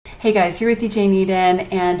Hey guys, here with DJ Eden,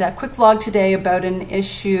 and a quick vlog today about an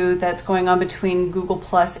issue that's going on between Google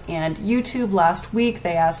Plus and YouTube. Last week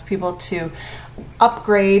they asked people to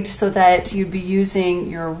upgrade so that you'd be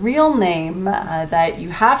using your real name that you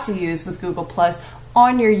have to use with Google Plus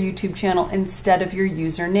on your YouTube channel instead of your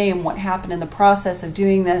username. What happened in the process of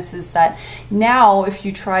doing this is that now if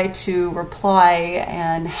you try to reply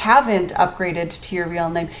and haven't upgraded to your real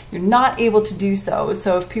name, you're not able to do so.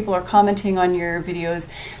 So if people are commenting on your videos,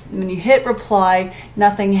 when you hit reply,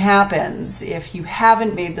 nothing happens if you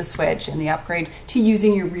haven't made the switch and the upgrade to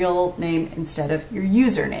using your real name instead of your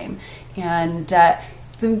username. And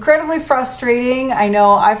it's incredibly frustrating. I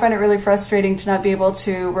know I find it really frustrating to not be able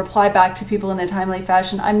to reply back to people in a timely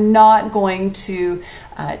fashion. I'm not going to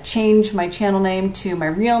change my channel name to my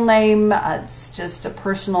real name. It's just a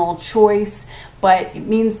personal choice, but it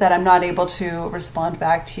means that I'm not able to respond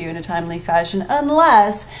back to you in a timely fashion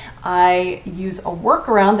unless I use a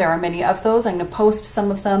workaround. There are many of those. I'm going to post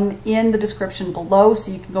some of them in the description below,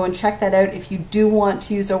 so you can go and check that out if you do want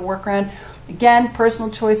to use a workaround. Again,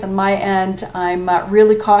 personal choice on my end. I'm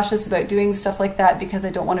really cautious about doing stuff like that because I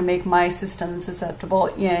don't want to make my system susceptible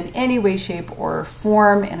in any way, shape, or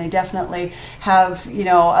form, and I definitely have,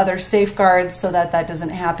 other safeguards so that that doesn't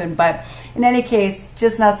happen. But in any case,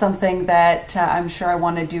 just not something that I'm sure I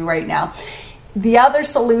want to do right now. The other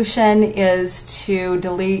solution is to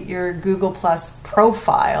delete your Google Plus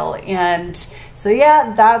profile, and so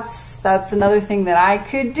yeah, that's another thing that I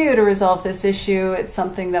could do to resolve this issue. It's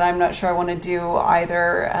something that I'm not sure I want to do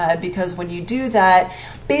either, because when you do that,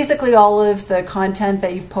 basically all of the content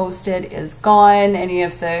that you've posted is gone. Any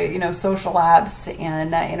of the social apps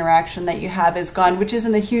and interaction that you have is gone, which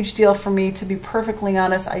isn't a huge deal for me, to be perfectly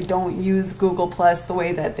honest. I don't use Google Plus the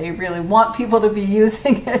way that they really want people to be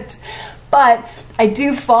using it. But I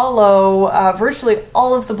do follow, virtually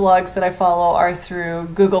all of the blogs that I follow are through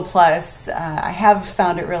Google Plus. I have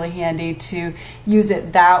found it really handy to use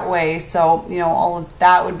it that way. So, all of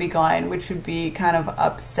that would be gone, which would be kind of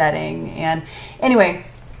upsetting. And anyway,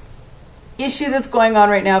 issue that's going on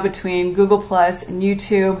right now between Google Plus and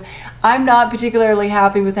YouTube. I'm not particularly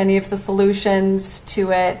happy with any of the solutions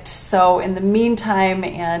to it. So in the meantime,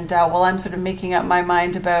 and while I'm sort of making up my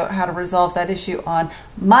mind about how to resolve that issue on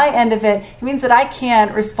my end of it, it means that I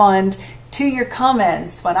can't respond to your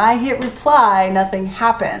comments. When I hit reply, nothing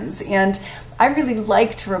happens. And I really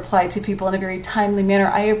like to reply to people in a very timely manner.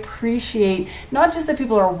 I appreciate not just that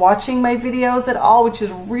people are watching my videos at all, which is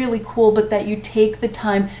really cool, but that you take the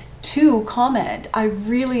time to comment. I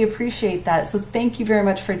really appreciate that. So thank you very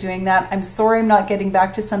much for doing that. I'm sorry I'm not getting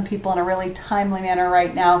back to some people in a really timely manner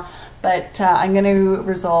right now, but I'm going to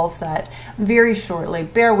resolve that very shortly.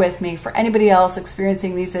 Bear with me. For anybody else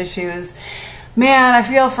experiencing these issues, man, I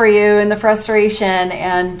feel for you and the frustration,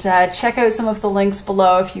 and check out some of the links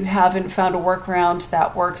below if you haven't found a workaround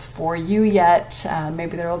that works for you yet.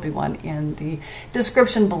 Maybe there will be one in the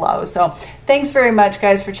description below. So thanks very much,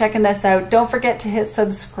 guys, for checking this out. Don't forget to hit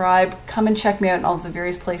subscribe. Come and check me out in all of the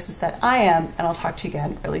various places that I am, and I'll talk to you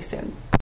again really soon.